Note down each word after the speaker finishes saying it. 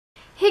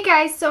Hey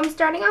guys, so I'm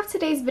starting off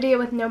today's video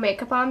with no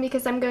makeup on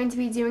because I'm going to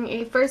be doing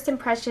a first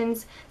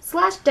impressions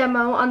 /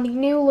 demo on the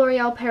new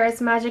L'Oreal Paris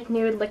Magic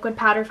Nude Liquid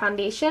Powder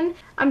Foundation.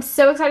 I'm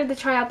so excited to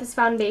try out this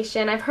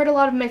foundation. I've heard a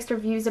lot of mixed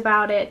reviews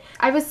about it.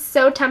 I was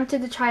so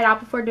tempted to try it out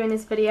before doing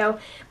this video,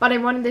 but I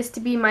wanted this to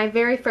be my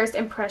very first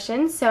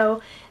impression,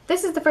 so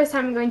this is the first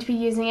time I'm going to be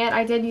using it.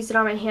 I did use it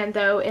on my hand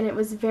though, and it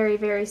was very,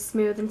 very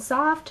smooth and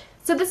soft.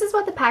 So this is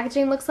what the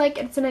packaging looks like.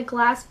 It's in a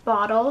glass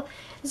bottle.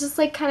 It's just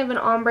like kind of an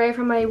ombre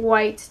from my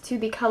white to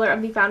the color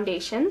of the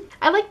foundation.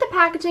 I like the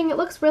packaging. It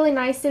looks really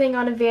nice sitting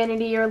on a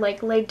vanity or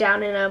like laid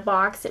down in a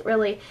box. It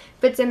really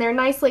fits in there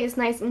nicely. It's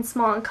nice and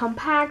small and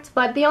compact,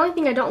 but the only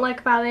thing I don't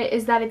like about it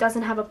is that it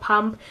doesn't have a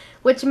pump,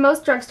 which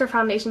most drugstore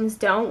foundations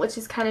don't, which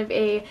is kind of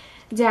a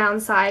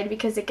downside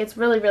because it gets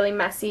really, really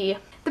messy.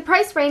 The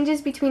price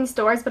ranges between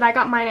stores, but I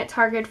got mine at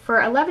Target for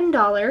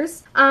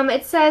 $11.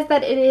 It says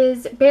that it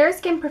is Bare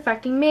Skin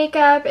Perfecting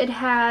Makeup. It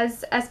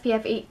has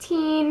SPF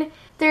 18.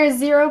 There is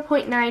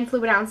 0.9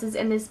 fluid ounces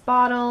in this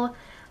bottle.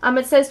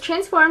 It says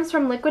transforms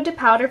from liquid to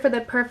powder for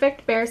the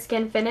perfect bare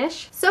skin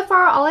finish. So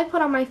far, all I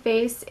put on my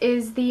face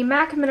is the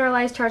MAC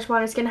Mineralized Charged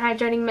Water Skin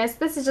Hydrating Mist.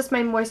 This is just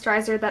my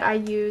moisturizer that I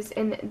use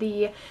in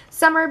the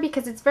summer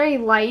because it's very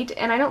light,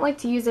 and I don't like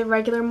to use a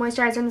regular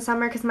moisturizer in the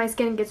summer because my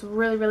skin gets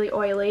really, really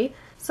oily.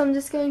 So I'm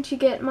just going to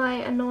get my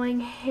annoying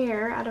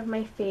hair out of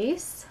my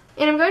face.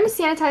 And I'm going to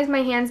sanitize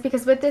my hands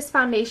because with this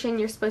foundation,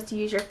 you're supposed to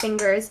use your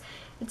fingers.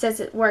 It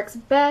says it works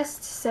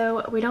best,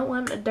 so we don't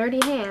want dirty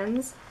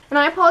hands. And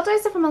I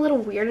apologize if I'm a little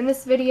weird in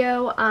this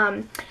video.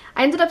 I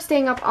ended up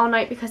staying up all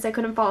night because I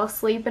couldn't fall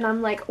asleep, and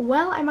I'm like,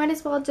 well, I might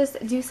as well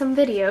just do some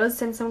videos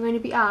since I'm going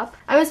to be up.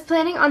 I was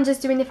planning on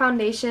just doing the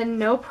foundation,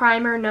 no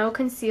primer, no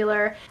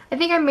concealer. I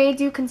think I may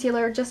do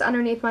concealer just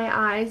underneath my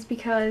eyes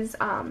because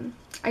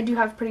I do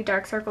have pretty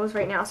dark circles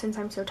right now since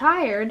I'm so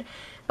tired.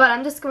 But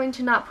I'm just going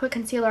to not put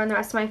concealer on the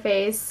rest of my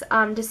face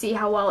to see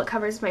how well it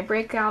covers my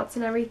breakouts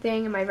and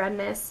everything and my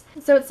redness.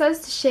 So it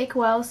says to shake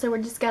well, so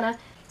we're just gonna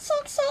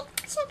shake,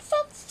 shake, shake,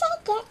 shake,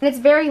 shake it. And it's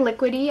very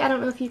liquidy. I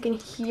don't know if you can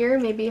hear.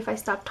 Maybe if I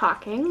stop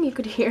talking, you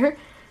could hear.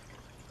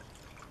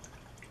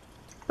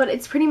 But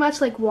it's pretty much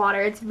like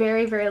water. It's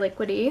very, very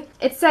liquidy.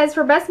 It says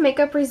for best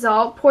makeup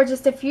result, pour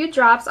just a few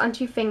drops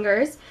onto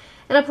fingers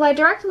and apply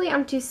directly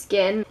onto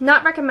skin.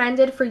 Not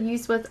recommended for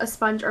use with a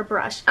sponge or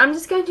brush. I'm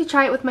just going to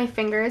try it with my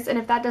fingers, and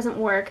if that doesn't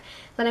work,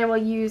 then I will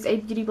use a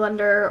beauty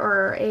blender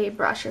or a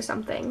brush or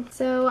something.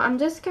 So I'm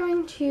just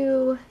going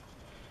to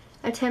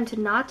attempt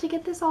not to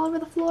get this all over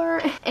the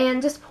floor and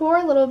just pour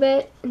a little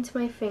bit into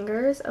my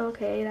fingers.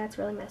 Okay, that's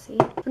really messy.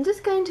 I'm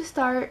just going to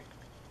start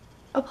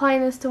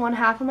applying this to one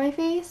half of my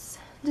face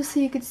just so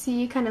you could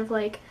see kind of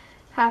like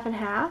half and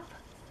half.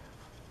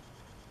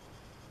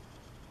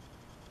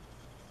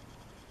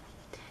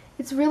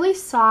 It's really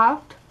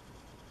soft,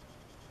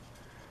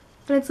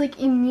 and it's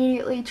like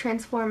immediately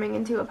transforming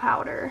into a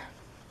powder.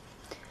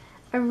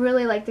 I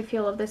really like the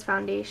feel of this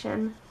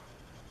foundation.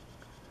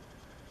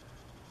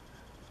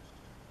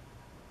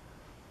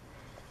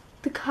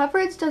 The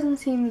coverage doesn't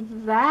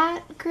seem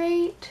that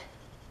great,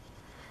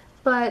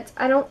 but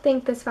I don't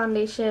think this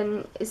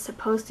foundation is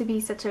supposed to be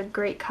such a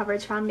great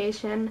coverage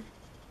foundation.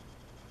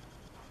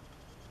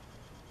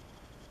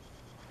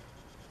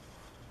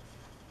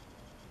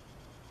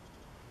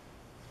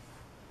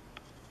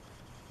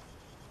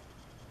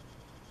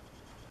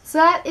 So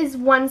that is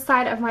one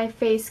side of my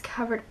face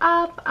covered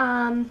up.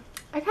 I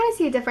kind of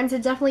see a difference.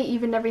 It definitely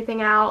evened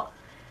everything out.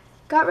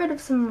 Got rid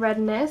of some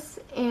redness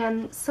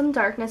and some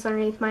darkness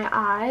underneath my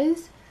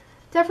eyes.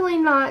 Definitely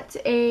not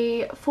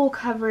a full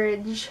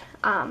coverage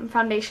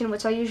foundation,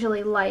 which I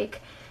usually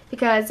like,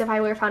 because if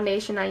I wear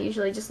foundation, I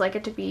usually just like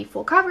it to be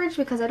full coverage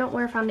because I don't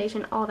wear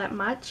foundation all that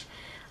much.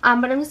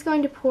 But I'm just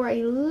going to pour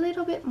a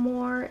little bit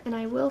more, and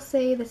I will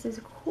say this is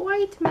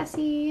quite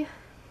messy.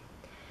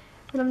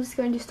 And I'm just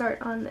going to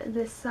start on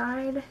this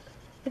side.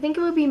 I think it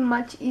would be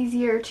much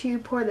easier to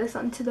pour this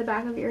onto the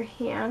back of your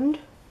hand.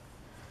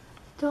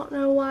 Don't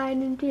know why I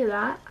didn't do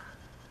that.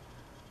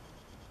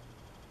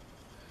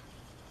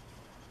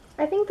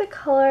 I think the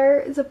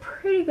color is a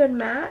pretty good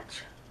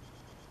match.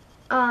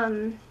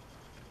 I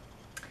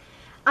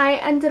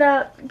ended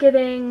up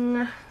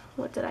getting,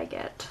 what did I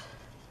get?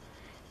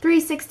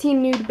 316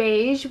 Nude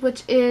Beige,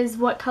 which is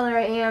what color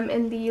I am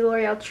in the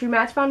L'Oreal True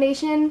Match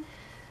foundation.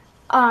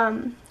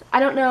 I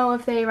don't know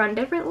if they run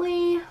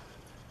differently,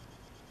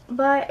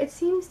 but it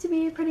seems to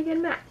be a pretty good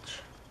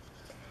match.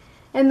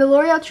 And the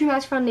L'Oreal True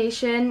Match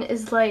foundation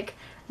is like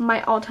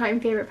my all-time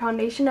favorite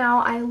foundation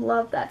now. I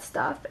love that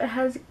stuff. It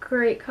has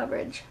great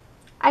coverage.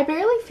 I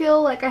barely feel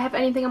like I have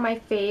anything on my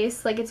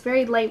face. Like, it's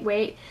very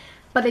lightweight,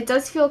 but it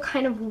does feel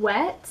kind of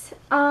wet.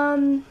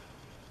 I'm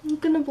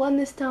gonna blend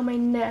this down my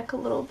neck a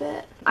little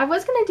bit. I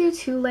was gonna do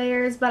 2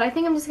 layers, but I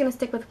think I'm just gonna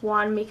stick with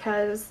 1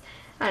 because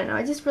I don't know,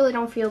 I just really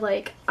don't feel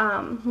like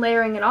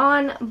layering it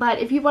on. But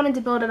if you wanted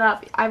to build it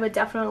up, I would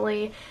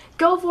definitely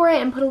go for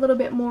it and put a little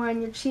bit more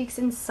on your cheeks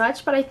and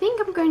such. But I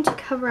think I'm going to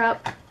cover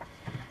up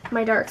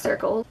my dark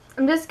circles.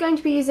 I'm just going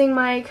to be using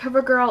my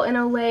CoverGirl in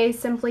Olay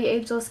Simply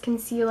Ageless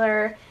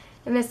Concealer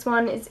and this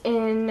one is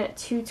in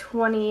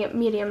 220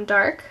 medium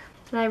dark,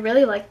 and I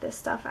really like this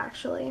stuff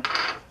actually.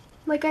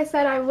 Like I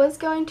said, I was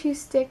going to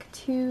stick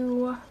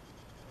to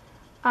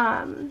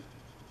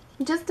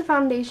just the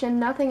foundation,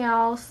 nothing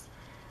else,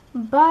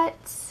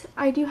 but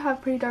I do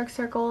have pretty dark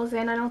circles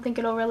and I don't think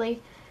it'll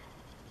really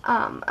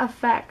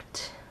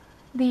affect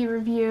the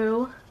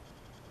review.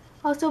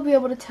 I'll still be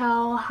able to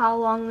tell how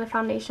long the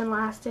foundation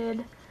lasted.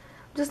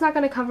 I'm just not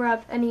going to cover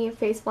up any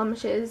face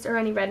blemishes or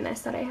any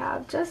redness that I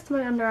have, just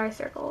my under eye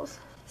circles.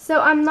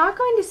 So I'm not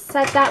going to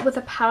set that with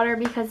a powder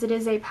because it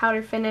is a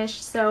powder finish,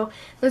 so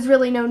there's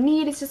really no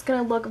need. It's just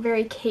going to look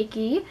very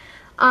cakey.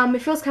 It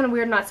feels kind of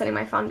weird not setting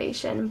my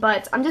foundation,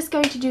 but I'm just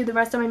going to do the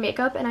rest of my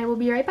makeup and I will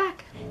be right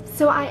back.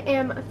 So I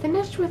am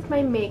finished with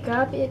my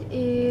makeup. It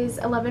is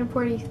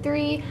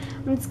 11:43.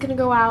 I'm just going to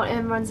go out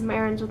and run some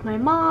errands with my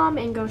mom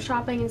and go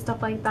shopping and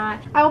stuff like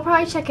that. I will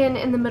probably check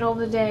in the middle of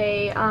the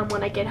day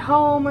when I get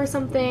home or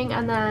something,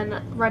 and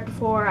then right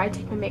before I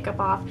take my makeup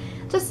off,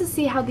 just to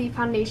see how the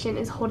foundation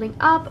is holding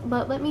up.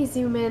 But let me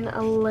zoom in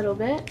a little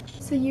bit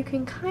so you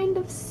can kind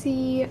of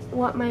see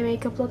what my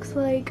makeup looks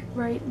like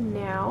right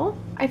now.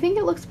 I think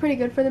it looks pretty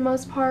good for the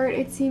most part.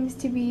 It seems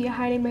to be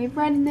hiding my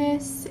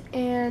redness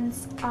and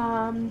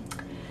some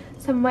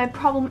of my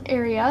problem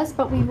areas,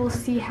 but we will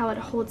see how it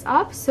holds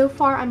up. So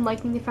far I'm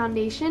liking the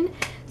foundation,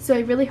 so I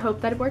really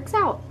hope that it works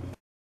out.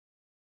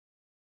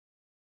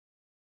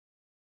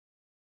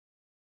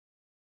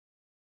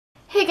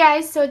 Hey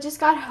guys, so I just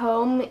got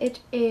home. It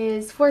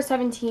is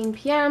 4:17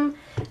 p.m.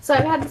 So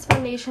I've had this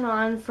foundation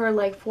on for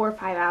like 4 or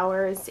 5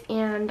 hours,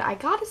 and I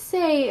gotta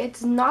say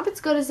it's not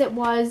as good as it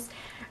was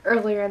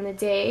earlier in the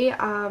day.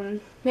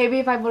 Maybe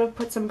if I would have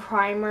put some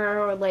primer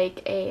or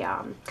like a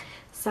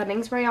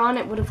setting spray on,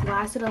 it would have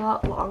lasted a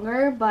lot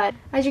longer. But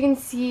as you can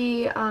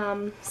see,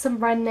 some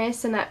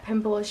redness and that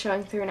pimple is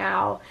showing through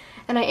now.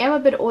 And I am a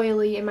bit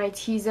oily in my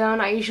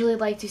T-zone. I usually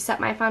like to set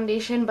my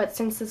foundation, but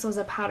since this was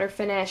a powder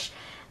finish,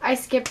 I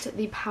skipped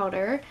the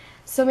powder.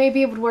 So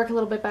maybe it would work a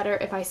little bit better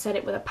if I set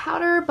it with a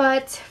powder,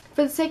 but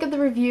for the sake of the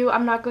review,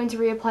 I'm not going to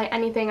reapply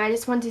anything. I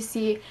just want to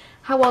see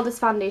how well this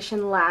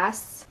foundation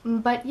lasts.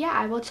 But yeah,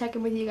 I will check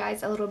in with you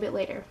guys a little bit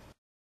later.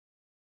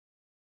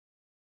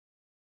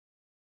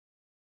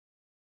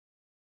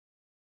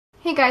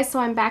 Hey guys, so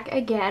I'm back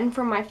again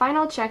for my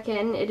final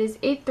check-in. It is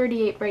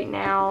 8:38 right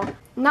now.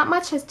 Not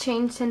much has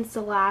changed since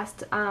the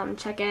last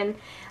check-in.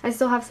 I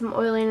still have some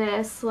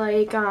oiliness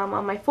like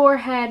on my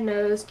forehead,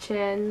 nose,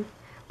 chin,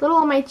 a little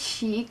on my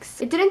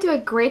cheeks. It didn't do a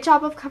great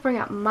job of covering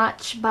up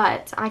much,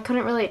 but I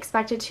couldn't really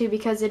expect it to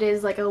because it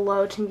is like a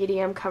low to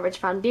medium coverage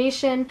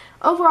foundation.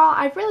 Overall,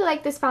 I really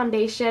like this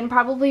foundation,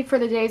 probably for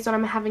the days when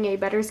I'm having a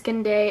better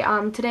skin day.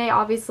 Today,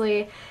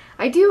 obviously,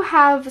 I do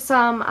have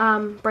some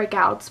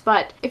breakouts,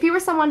 but if you were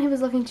someone who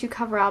was looking to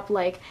cover up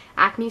like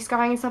acne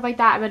scarring and stuff like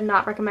that, I would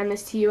not recommend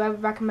this to you. I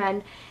would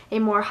recommend a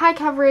more high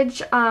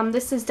coverage.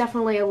 This is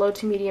definitely a low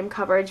to medium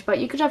coverage, but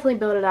you could definitely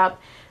build it up,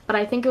 but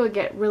I think it would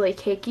get really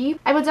cakey.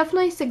 I would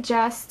definitely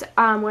suggest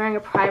wearing a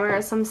primer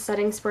or some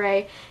setting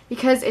spray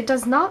because it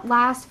does not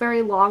last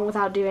very long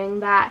without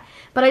doing that,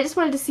 but I just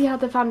wanted to see how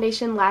the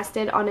foundation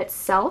lasted on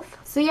itself.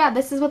 So yeah,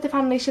 this is what the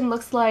foundation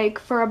looks like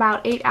for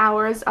about 8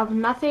 hours of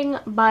nothing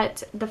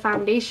but the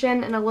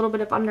foundation and a little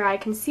bit of under eye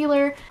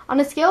concealer. On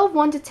a scale of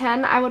 1 to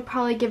 10, I would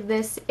probably give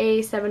this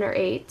a 7 or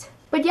 8.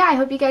 But yeah, I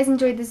hope you guys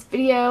enjoyed this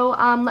video.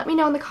 Let me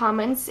know in the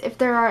comments if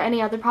there are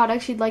any other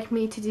products you'd like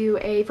me to do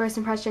a first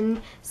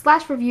impression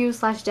 / review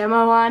 /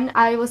 demo on.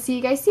 I will see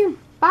you guys soon.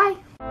 Bye!